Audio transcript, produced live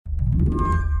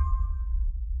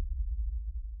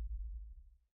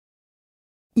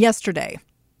Yesterday,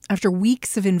 after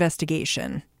weeks of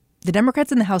investigation, the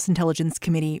Democrats in the House Intelligence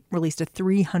Committee released a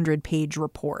 300-page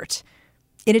report.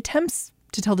 It attempts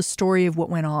to tell the story of what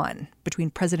went on between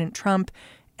President Trump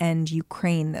and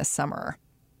Ukraine this summer.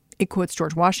 It quotes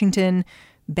George Washington,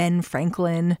 Ben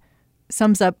Franklin,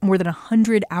 sums up more than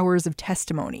 100 hours of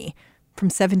testimony from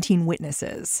 17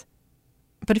 witnesses.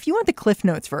 But if you want the Cliff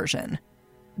Notes version,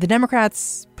 the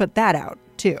Democrats put that out,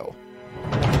 too.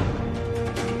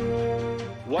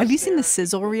 Have you seen the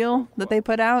sizzle reel that they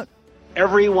put out?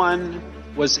 Everyone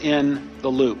was in the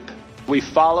loop. We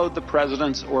followed the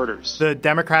president's orders. The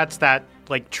Democrats, that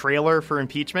trailer for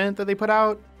impeachment that they put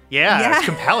out? Yeah. It's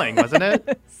compelling, wasn't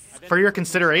it? For your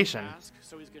consideration.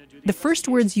 The first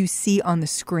words you see on the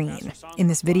screen in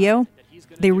this video,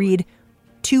 they read,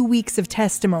 2 weeks of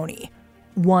testimony,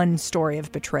 one story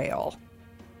of betrayal.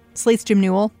 Slate's Jim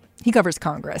Newell, he covers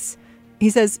Congress. He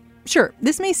says, sure,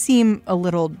 this may seem a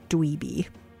little dweeby.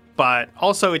 But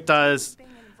also it does,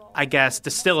 I guess,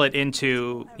 distill it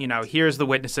into, here's the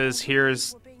witnesses,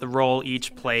 here's the role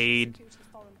each played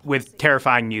with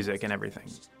terrifying music and everything.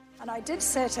 And I did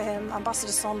say to him,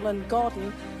 Ambassador Sondland,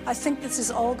 Gordon, I think this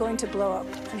is all going to blow up.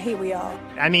 And here we are.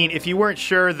 I mean, if you weren't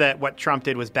sure that what Trump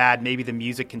did was bad, maybe the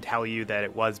music can tell you that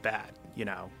it was bad,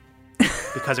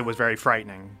 because it was very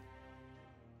frightening.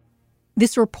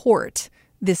 This report,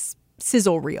 this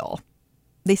sizzle reel,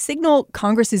 they signal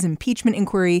Congress's impeachment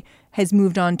inquiry has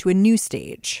moved on to a new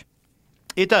stage.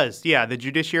 It does, yeah. The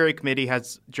Judiciary Committee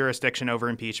has jurisdiction over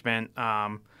impeachment.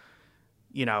 So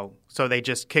they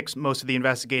just kick most of the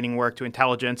investigating work to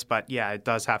intelligence. But, yeah, it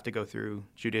does have to go through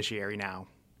Judiciary now.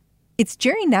 It's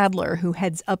Jerry Nadler who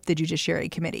heads up the Judiciary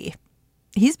Committee.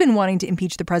 He's been wanting to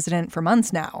impeach the president for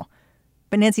months now.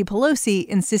 But Nancy Pelosi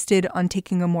insisted on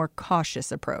taking a more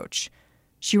cautious approach.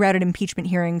 She routed impeachment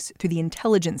hearings through the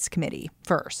Intelligence Committee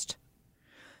first.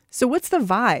 So what's the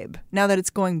vibe now that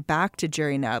it's going back to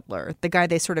Jerry Nadler, the guy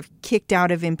they sort of kicked out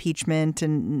of impeachment,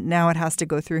 and now it has to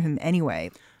go through him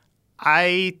anyway?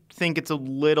 I think it's a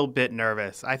little bit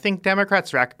nervous. I think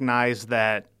Democrats recognize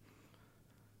that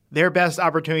their best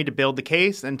opportunity to build the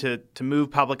case and to move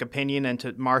public opinion and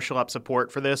to marshal up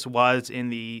support for this was in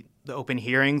the open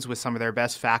hearings with some of their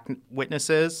best fact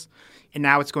witnesses. And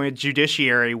now it's going to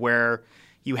judiciary where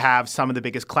you have some of the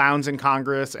biggest clowns in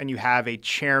Congress and you have a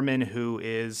chairman who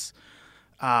is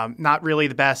not really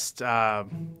the best,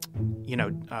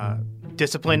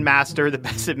 discipline master, the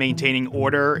best at maintaining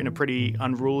order in a pretty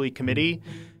unruly committee.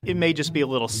 It may just be a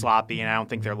little sloppy, and I don't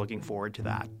think they're looking forward to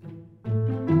that.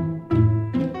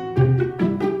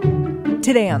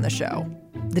 Today on the show,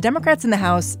 the Democrats in the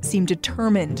House seem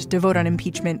determined to vote on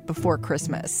impeachment before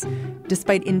Christmas,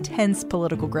 despite intense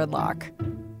political gridlock.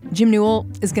 Jim Newell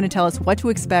is going to tell us what to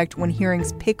expect when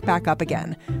hearings pick back up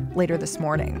again later this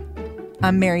morning.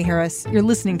 I'm Mary Harris. You're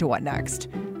listening to What Next?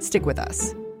 Stick with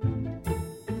us.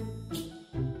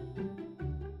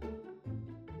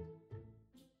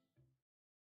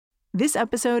 This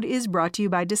episode is brought to you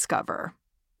by Discover.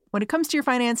 When it comes to your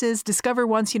finances, Discover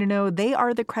wants you to know they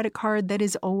are the credit card that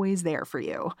is always there for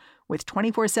you. With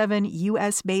 24/7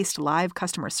 U.S.-based live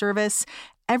customer service,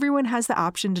 everyone has the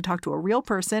option to talk to a real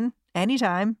person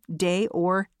anytime, day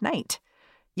or night.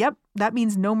 Yep, that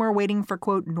means no more waiting for,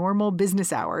 quote, normal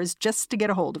business hours just to get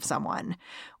a hold of someone.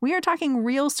 We are talking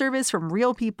real service from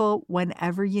real people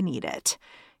whenever you need it.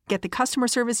 Get the customer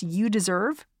service you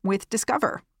deserve with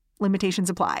Discover. Limitations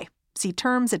apply. See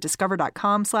terms at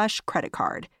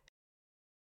discover.com/creditcard.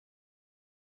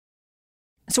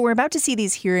 So we're about to see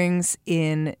these hearings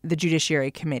in the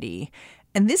Judiciary Committee,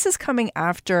 and this is coming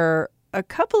after a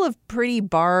couple of pretty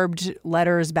barbed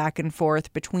letters back and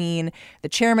forth between the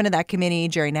chairman of that committee,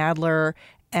 Jerry Nadler,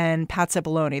 and Pat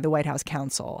Cipollone, the White House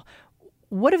counsel.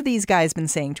 What have these guys been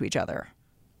saying to each other?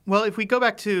 Well, if we go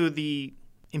back to the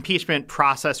impeachment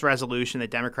process resolution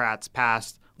that Democrats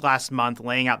passed last month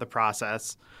laying out the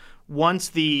process, once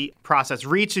the process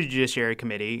reached the Judiciary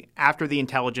Committee, after the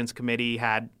Intelligence Committee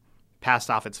had passed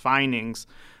off its findings,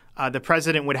 the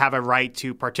president would have a right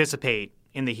to participate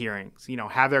in the hearings,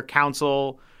 have their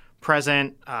counsel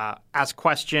present, ask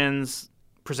questions,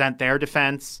 present their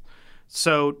defense.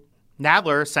 So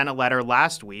Nadler sent a letter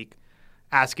last week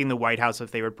asking the White House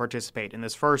if they would participate in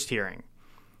this first hearing.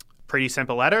 Pretty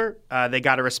simple letter. They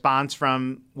got a response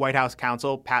from White House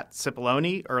counsel Pat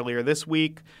Cipollone earlier this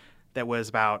week that was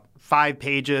about 5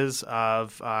 pages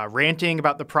of ranting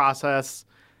about the process,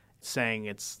 saying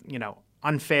it's,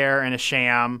 unfair and a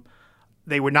sham.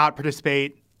 They would not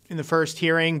participate in the first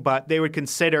hearing, but they would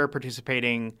consider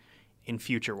participating in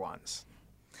future ones.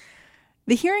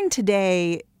 The hearing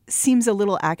today seems a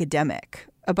little academic.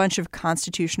 A bunch of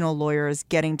constitutional lawyers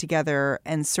getting together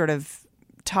and sort of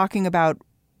talking about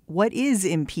what is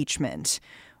impeachment.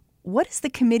 What does the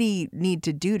committee need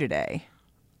to do today?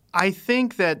 I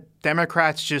think that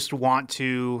Democrats just want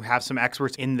to have some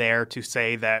experts in there to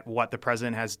say that what the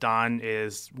president has done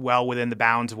is well within the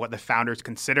bounds of what the founders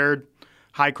considered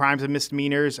high crimes and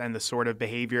misdemeanors and the sort of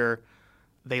behavior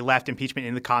they left impeachment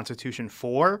in the Constitution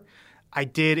for. I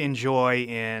did enjoy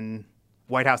in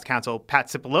White House counsel Pat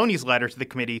Cipolloni's letter to the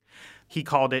committee. He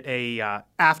called it a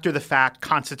after-the-fact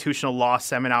constitutional law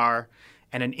seminar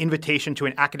and an invitation to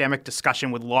an academic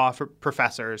discussion with law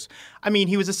professors. I mean,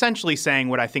 he was essentially saying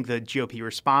what I think the GOP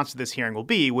response to this hearing will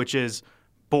be, which is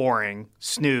boring,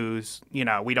 snooze. You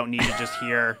know, we don't need to just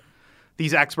hear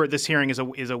these experts. This hearing is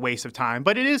a waste of time.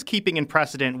 But it is keeping in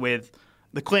precedent with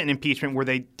the Clinton impeachment, where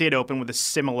they did open with a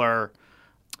similar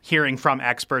hearing from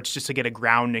experts just to get a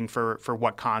grounding for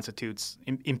what constitutes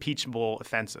impeachable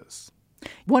offenses.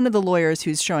 One of the lawyers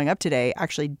who's showing up today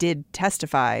actually did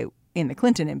testify in the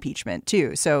Clinton impeachment,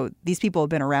 too. So these people have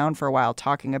been around for a while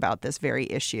talking about this very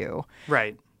issue.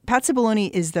 Right. Pat Cipolloni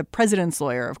is the president's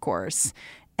lawyer, of course.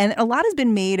 And a lot has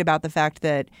been made about the fact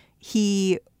that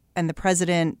he and the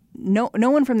president, no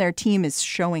one from their team is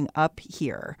showing up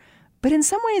here. But in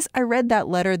some ways, I read that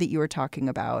letter that you were talking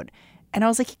about, and I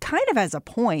was like, he kind of has a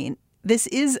point. This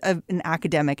is an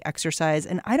academic exercise,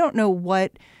 and I don't know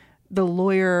what the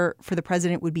lawyer for the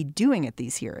president would be doing at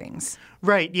these hearings.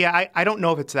 Right. Yeah, I don't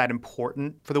know if it's that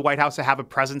important for the White House to have a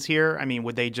presence here. I mean,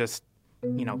 would they just,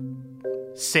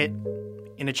 sit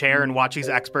in a chair and watch these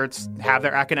experts have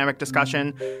their academic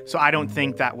discussion? So I don't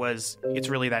think it's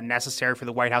really that necessary for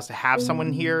the White House to have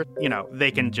someone here.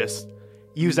 They can just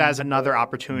use that as another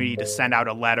opportunity to send out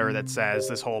a letter that says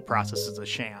this whole process is a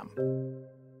sham.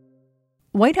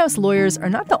 White House lawyers are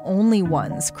not the only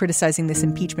ones criticizing this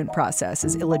impeachment process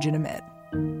as illegitimate.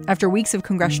 After weeks of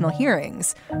congressional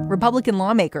hearings, Republican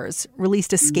lawmakers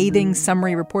released a scathing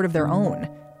summary report of their own,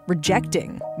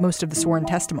 rejecting most of the sworn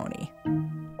testimony.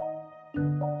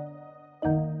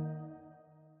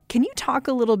 Can you talk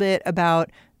a little bit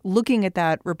about looking at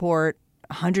that report,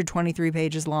 123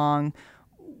 pages long,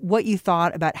 what you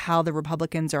thought about how the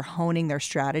Republicans are honing their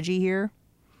strategy here?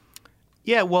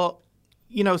 Yeah, well,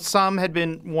 some had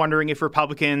been wondering if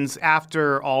Republicans,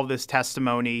 after all this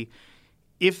testimony,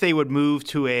 if they would move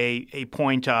to a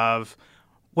point of,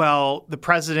 well, the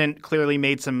president clearly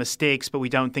made some mistakes, but we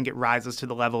don't think it rises to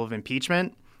the level of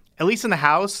impeachment. At least in the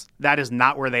House, that is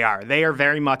not where they are. They are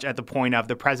very much at the point of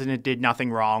the president did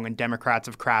nothing wrong and Democrats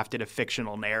have crafted a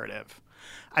fictional narrative.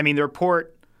 I mean, the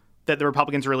report that the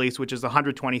Republicans released, which is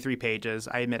 123 pages,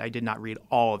 I admit I did not read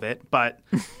all of it, but,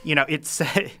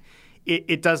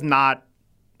 it does not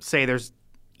say there's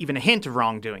even a hint of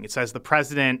wrongdoing. It says the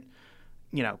president,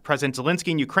 President Zelensky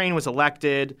in Ukraine was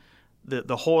elected.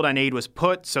 The hold on aid was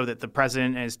put so that the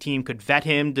president and his team could vet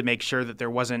him to make sure that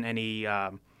there wasn't any,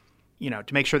 to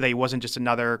make sure that he wasn't just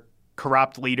another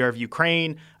corrupt leader of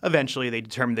Ukraine. Eventually, they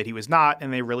determined that he was not,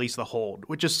 and they released the hold,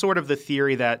 which is sort of the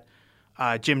theory that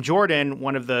Jim Jordan,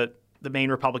 one of the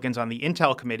main Republicans on the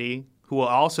Intel Committee, who will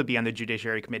also be on the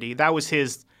Judiciary Committee, that was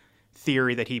his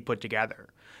theory that he put together.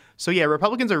 So, yeah,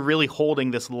 Republicans are really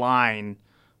holding this line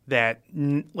that,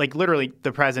 literally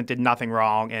the president did nothing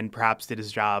wrong and perhaps did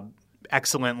his job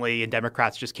excellently, and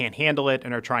Democrats just can't handle it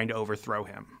and are trying to overthrow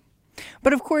him.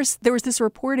 But, of course, there was this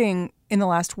reporting in the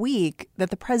last week that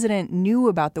the president knew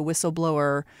about the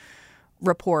whistleblower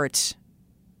report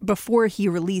before he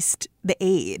released the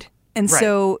aid. And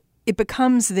so it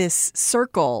becomes this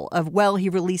circle of, well, he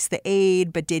released the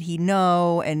aid, but did he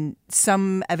know? And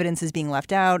some evidence is being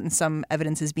left out and some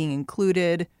evidence is being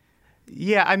included.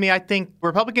 Yeah, I mean, I think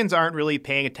Republicans aren't really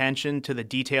paying attention to the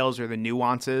details or the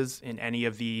nuances in any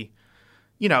of the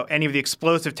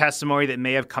explosive testimony that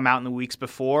may have come out in the weeks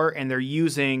before. And they're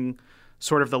using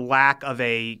sort of the lack of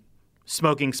a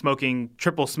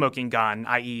triple smoking gun,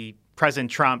 i.e.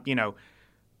 President Trump,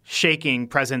 shaking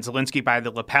President Zelensky by the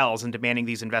lapels and demanding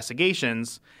these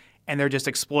investigations. And they're just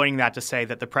exploiting that to say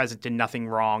that the president did nothing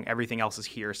wrong. Everything else is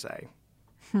hearsay.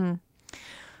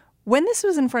 When this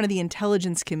was in front of the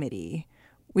Intelligence Committee,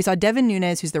 we saw Devin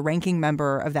Nunes, who's the ranking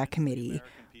member of that committee,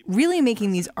 really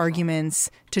making these arguments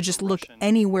to just look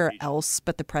anywhere else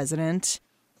but the president.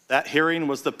 That hearing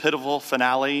was the pivotal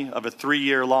finale of a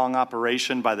 3-year-long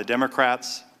operation by the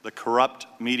Democrats, the corrupt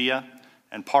media,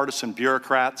 and partisan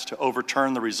bureaucrats to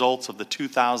overturn the results of the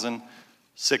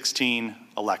 2016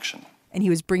 election. And he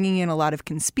was bringing in a lot of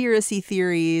conspiracy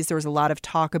theories. There was a lot of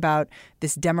talk about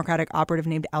this Democratic operative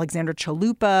named Alexandra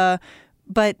Chalupa.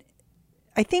 But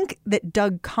I think that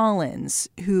Doug Collins,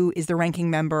 who is the ranking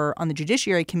member on the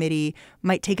Judiciary Committee,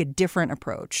 might take a different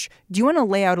approach. Do you want to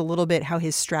lay out a little bit how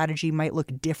his strategy might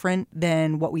look different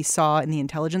than what we saw in the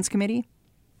Intelligence Committee?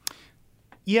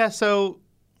 Yeah, so,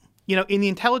 in the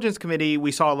Intelligence Committee,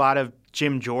 we saw a lot of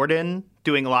Jim Jordan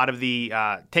doing a lot of the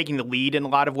taking the lead in a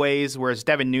lot of ways, whereas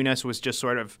Devin Nunes was just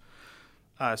sort of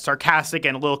sarcastic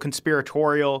and a little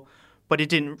conspiratorial, but it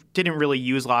didn't really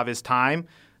use a lot of his time.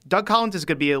 Doug Collins is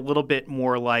going to be a little bit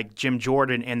more like Jim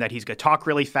Jordan in that he's going to talk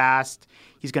really fast.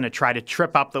 He's going to try to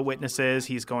trip up the witnesses.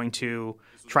 He's going to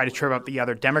try to trip up the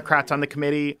other Democrats on the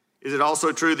committee. Is it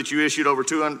also true that you issued over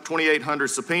 2,800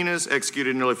 subpoenas,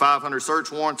 executed nearly 500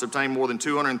 search warrants, obtained more than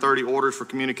 230 orders for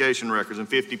communication records, and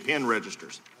 50 pen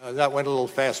registers? That went a little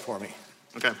fast for me.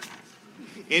 Okay.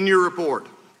 In your report,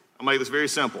 I'll make this very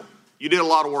simple. You did a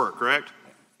lot of work, correct?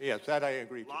 Yes, that I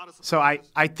agree to. So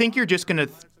I think you're just going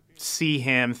to see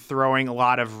him throwing a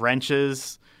lot of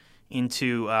wrenches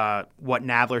into what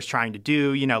Nadler's trying to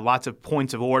do. Lots of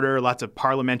points of order, lots of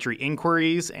parliamentary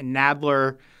inquiries. And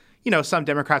Nadler, some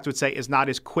Democrats would say is not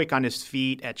as quick on his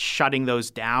feet at shutting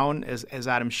those down as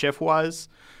Adam Schiff was.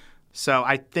 So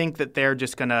I think that they're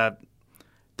going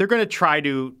to try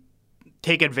to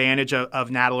take advantage of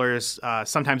Nadler's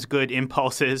sometimes good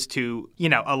impulses to,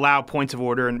 allow points of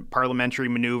order and parliamentary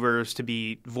maneuvers to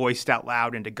be voiced out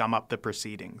loud and to gum up the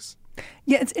proceedings.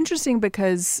 Yeah, it's interesting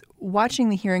because watching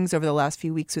the hearings over the last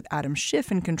few weeks with Adam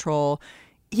Schiff in control,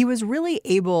 he was really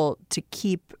able to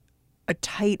keep a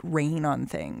tight rein on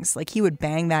things. Like he would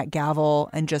bang that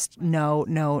gavel and just no.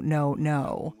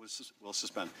 We'll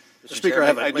suspend. Mr. Speaker,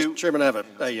 Mr. Chairman, I have it.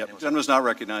 The gentleman is not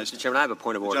recognized. Mr. Chairman, I have a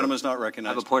point of order. The gentleman is not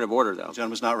recognized. I have a point of order, though. The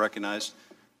gentleman is not recognized.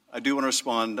 I do want to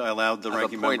respond. I allowed the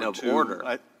ranking member to. Point of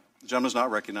order. The gentleman is not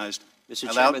recognized.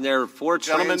 Mr. Chairman, there are 4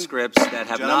 transcripts that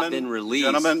have not been released.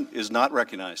 The gentleman is not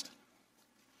recognized.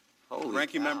 Holy the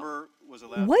ranking cow. member was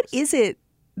allowed. What is it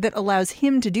that allows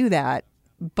him to do that,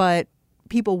 but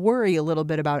people worry a little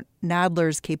bit about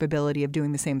Nadler's capability of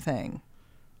doing the same thing?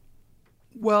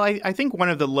 Well, I think one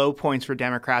of the low points for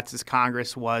Democrats as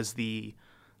Congress was the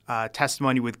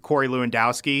testimony with Corey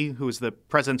Lewandowski, who was the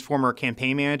president's former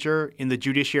campaign manager, in the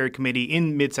Judiciary Committee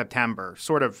in mid-September,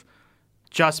 sort of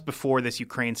just before this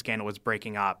Ukraine scandal was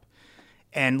breaking up.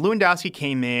 And Lewandowski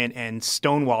came in and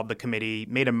stonewalled the committee,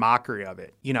 made a mockery of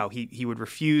it. He would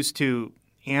refuse to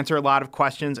answer a lot of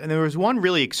questions. And there was one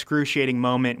really excruciating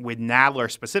moment with Nadler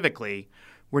specifically,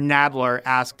 where Nadler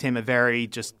asked him a very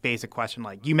just basic question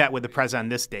like, you met with the president on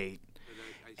this date.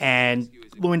 And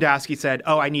Lewandowski said,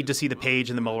 I need to see the page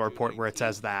in the Mueller report where it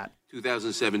says that.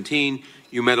 2017,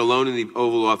 you met alone in the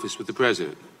Oval Office with the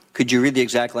president. Could you read the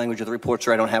exact language of the report,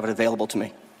 sir? I don't have it available to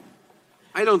me.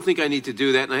 I don't think I need to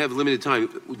do that, and I have limited time.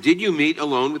 Did you meet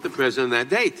alone with the president on that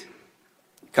date?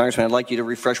 Congressman, I'd like you to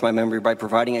refresh my memory by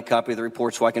providing a copy of the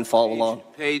report so I can follow along.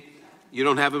 Hey, you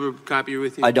don't have a copy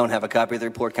with you? I don't have a copy of the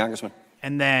report, Congressman.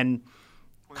 And then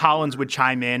Collins would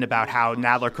chime in about how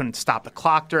Nadler couldn't stop the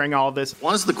clock during all this.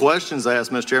 Once the question's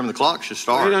asked, Mr. Chairman, the clock should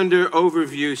start. Right under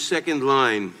overview, second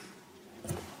line.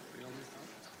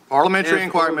 Parliamentary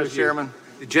inquiry, Mr. Chairman.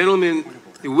 The gentleman,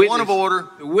 the witness. Point of order.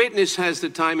 The witness has the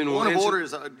time and will Point of answer. order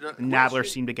is Nadler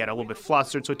seemed to get a little bit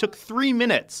flustered. So it took 3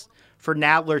 minutes for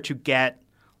Nadler to get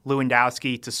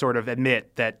Lewandowski to sort of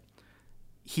admit that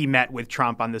he met with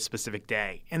Trump on this specific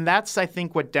day. And that's, I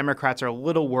think, what Democrats are a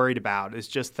little worried about, is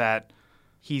just that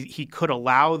he could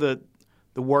allow the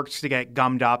works to get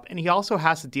gummed up. And he also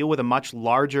has to deal with a much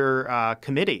larger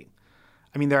committee.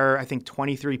 I mean, there are, I think,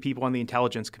 23 people on the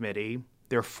Intelligence Committee.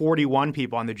 There are 41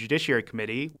 people on the Judiciary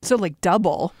Committee. So like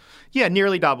double. Yeah,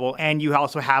 nearly double. And you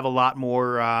also have a lot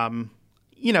more,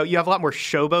 you have a lot more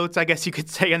showboats, I guess you could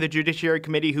say, on the Judiciary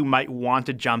Committee who might want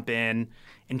to jump in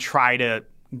and try to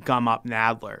gum up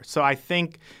Nadler. So I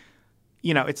think,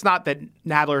 it's not that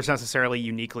Nadler is necessarily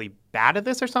uniquely bad at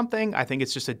this or something. I think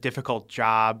it's just a difficult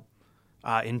job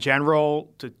in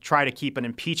general to try to keep an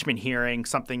impeachment hearing,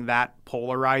 something that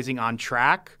polarizing, on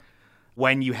track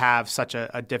when you have such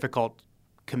a difficult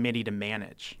committee to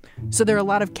manage. So there are a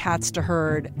lot of cats to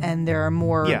herd, and there are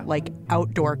more like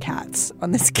outdoor cats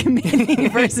on this committee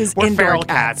versus or indoor feral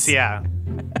cats. Yeah.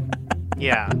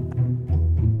 Yeah.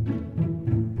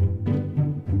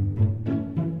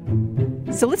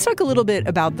 So let's talk a little bit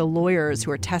about the lawyers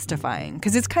who are testifying,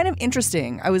 because it's kind of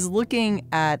interesting. I was looking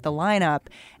at the lineup,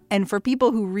 and for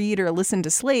people who read or listen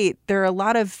to Slate, there are a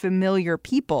lot of familiar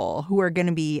people who are going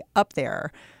to be up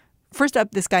there. First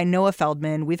up, this guy, Noah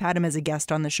Feldman. We've had him as a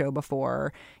guest on the show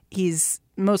before. He's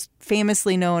most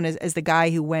famously known as the guy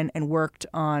who went and worked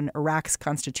on Iraq's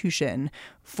constitution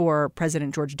for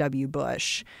President George W.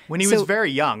 Bush. When he was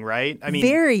very young, right?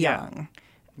 Very young.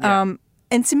 Yeah.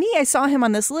 And to me, I saw him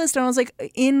on this list and I was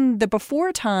like, in the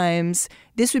before times,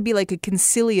 this would be like a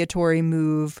conciliatory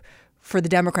move for the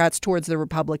Democrats towards the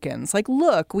Republicans. Like,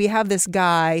 look, we have this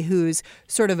guy who's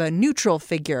sort of a neutral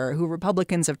figure who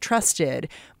Republicans have trusted,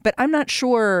 but I'm not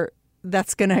sure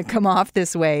that's going to come off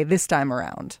this way this time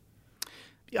around.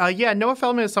 Noah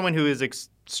Feldman is someone who is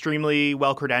extremely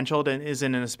well-credentialed and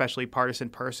isn't an especially partisan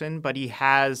person, but he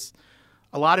has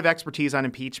a lot of expertise on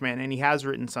impeachment, and he has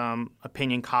written some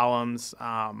opinion columns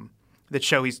that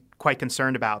show he's quite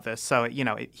concerned about this. So,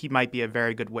 he might be a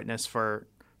very good witness for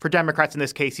Democrats in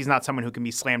this case. He's not someone who can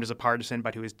be slammed as a partisan,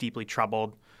 but who is deeply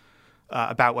troubled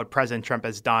about what President Trump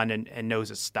has done and knows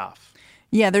his stuff.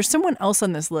 Yeah, there's someone else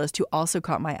on this list who also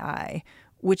caught my eye,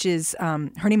 which is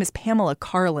her name is Pamela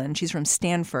Karlan. She's from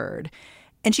Stanford.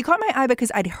 And she caught my eye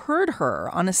because I'd heard her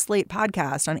on a Slate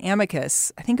podcast on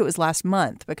Amicus, I think it was last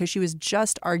month, because she was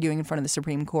just arguing in front of the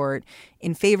Supreme Court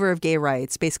in favor of gay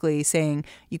rights, basically saying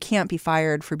you can't be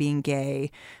fired for being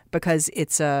gay because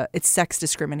it's sex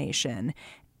discrimination.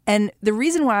 And the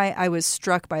reason why I was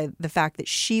struck by the fact that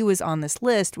she was on this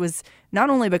list was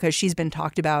not only because she's been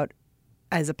talked about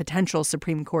as a potential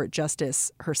Supreme Court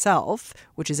justice herself,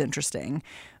 which is interesting,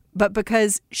 but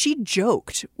because she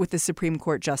joked with the Supreme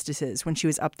Court justices when she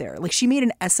was up there. Like, she made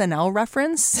an SNL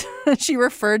reference. She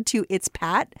referred to It's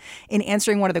Pat in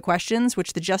answering one of the questions,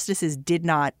 which the justices did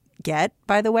not get,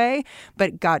 by the way,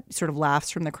 but got sort of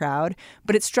laughs from the crowd.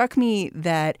 But it struck me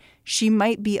that she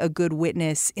might be a good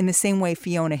witness in the same way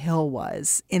Fiona Hill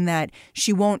was, in that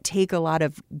she won't take a lot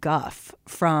of guff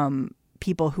from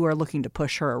people who are looking to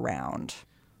push her around.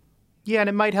 Yeah, and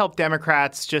it might help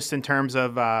Democrats just in terms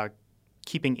of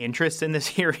keeping interest in this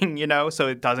hearing, so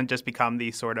it doesn't just become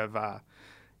the sort of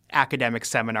academic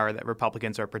seminar that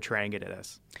Republicans are portraying it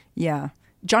as. Yeah.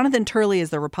 Jonathan Turley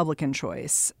is the Republican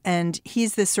choice, and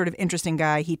he's this sort of interesting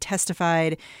guy. He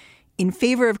testified in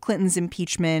favor of Clinton's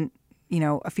impeachment,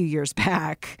 a few years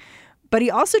back. But he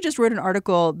also just wrote an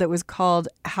article that was called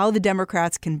How the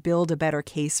Democrats Can Build a Better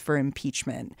Case for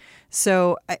Impeachment.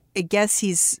 So I guess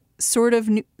he's sort of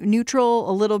neutral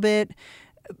a little bit.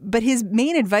 But his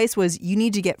main advice was you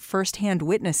need to get firsthand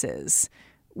witnesses,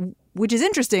 which is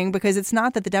interesting because it's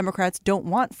not that the Democrats don't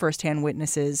want firsthand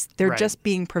witnesses. They're just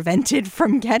being prevented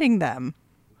from getting them.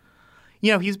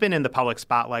 He's been in the public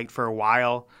spotlight for a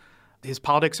while. His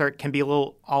politics can be a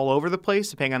little all over the place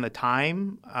depending on the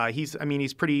time.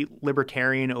 He's pretty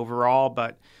libertarian overall,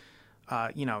 but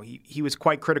he was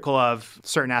quite critical of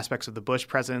certain aspects of the Bush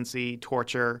presidency,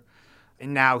 torture,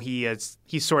 and now he's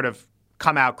sort of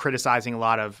come out criticizing a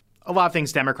lot of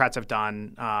things Democrats have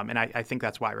done, and I think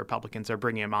that's why Republicans are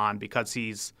bringing him on, because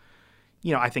he's,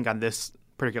 I think on this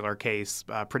particular case,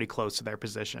 pretty close to their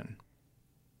position.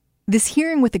 This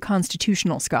hearing with the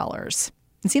constitutional scholars,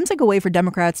 it seems like a way for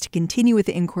Democrats to continue with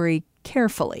the inquiry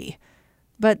carefully,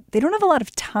 but they don't have a lot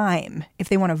of time if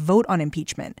they want to vote on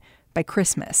impeachment by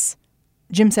Christmas.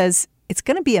 Jim says it's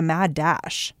going to be a mad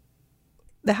dash.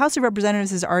 The House of Representatives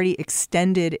has already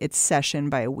extended its session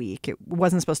by a week. It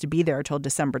wasn't supposed to be there until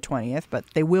December 20th, but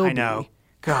they will be. I know.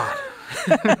 God.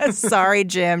 Sorry,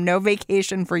 Jim. No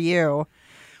vacation for you.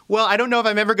 Well, I don't know if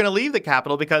I'm ever going to leave the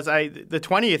Capitol because the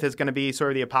 20th is going to be sort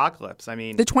of the apocalypse. The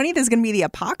 20th is going to be the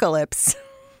apocalypse.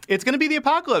 It's going to be the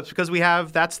apocalypse because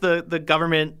that's the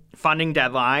government funding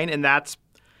deadline, and that's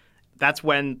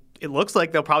when it looks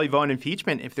like they'll probably vote on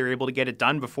impeachment if they're able to get it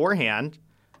done beforehand.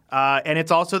 And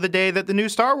it's also the day that the new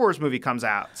Star Wars movie comes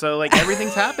out. So,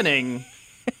 everything's happening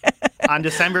on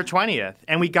December 20th.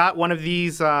 And we got one of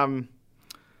these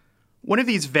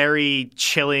very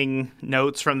chilling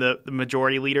notes from the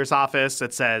majority leader's office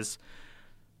that says,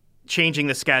 changing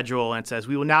the schedule, and it says,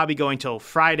 we will now be going till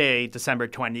Friday, December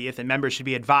 20th, and members should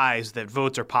be advised that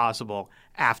votes are possible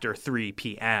after 3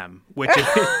 p.m., which is,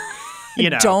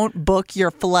 Don't book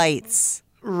your flights.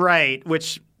 Right,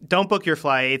 which... Don't book your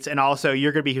flights, and also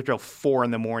you're going to be here till 4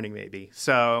 a.m. maybe.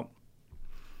 So,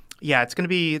 yeah, it's going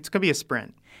to be a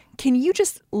sprint. Can you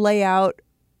just lay out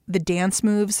the dance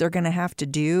moves they're going to have to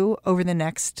do over the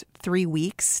next 3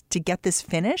 weeks to get this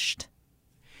finished?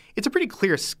 It's a pretty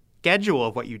clear schedule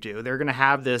of what you do. They're going to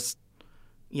have this,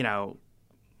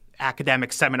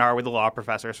 academic seminar with the law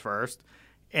professors first,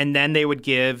 and then they would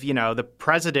give, the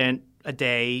president a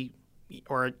day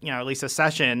or, at least a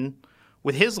session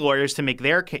with his lawyers to make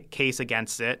their case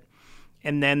against it.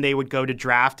 And then they would go to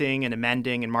drafting and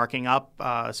amending and marking up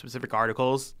specific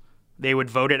articles. They would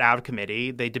vote it out of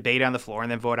committee. They debate on the floor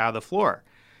and then vote out of the floor.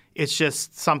 It's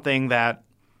just something that,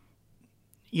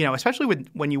 especially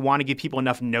when you want to give people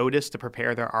enough notice to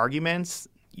prepare their arguments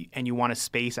and you want to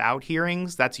space out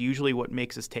hearings, that's usually what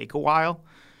makes this take a while.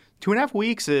 2.5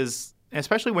 weeks is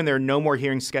especially when there are no more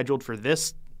hearings scheduled for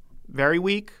this very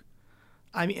week.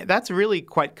 I mean, that's really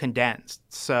quite condensed.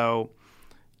 So,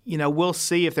 we'll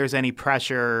see if there's any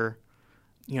pressure,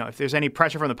 if there's any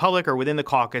pressure from the public or within the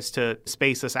caucus to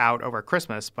space this out over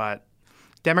Christmas. But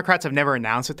Democrats have never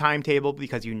announced a timetable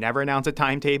because you never announce a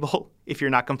timetable if you're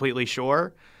not completely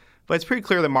sure. But it's pretty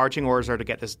clear the marching orders are to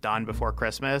get this done before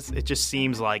Christmas. It just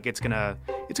seems like it's gonna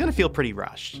feel pretty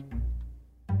rushed.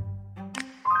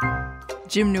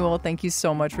 Jim Newell, thank you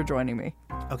so much for joining me.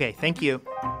 Okay, thank you.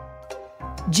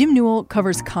 Jim Newell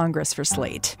covers Congress for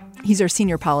Slate. He's our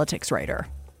senior politics writer.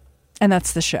 And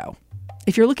that's the show.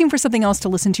 If you're looking for something else to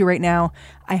listen to right now,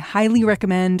 I highly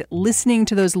recommend listening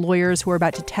to those lawyers who are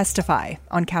about to testify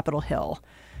on Capitol Hill.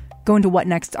 Go into What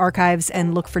Next archives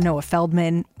and look for Noah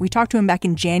Feldman. We talked to him back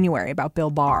in January about Bill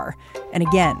Barr, and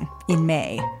again in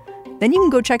May. Then you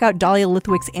can go check out Dahlia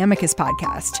Lithwick's Amicus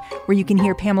podcast, where you can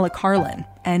hear Pamela Karlan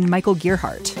and Michael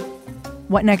Gearhart.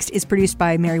 What Next is produced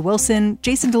by Mary Wilson,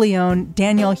 Jason DeLeon,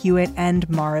 Danielle Hewitt, and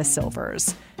Mara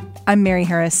Silvers. I'm Mary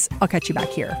Harris. I'll catch you back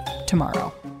here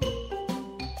tomorrow.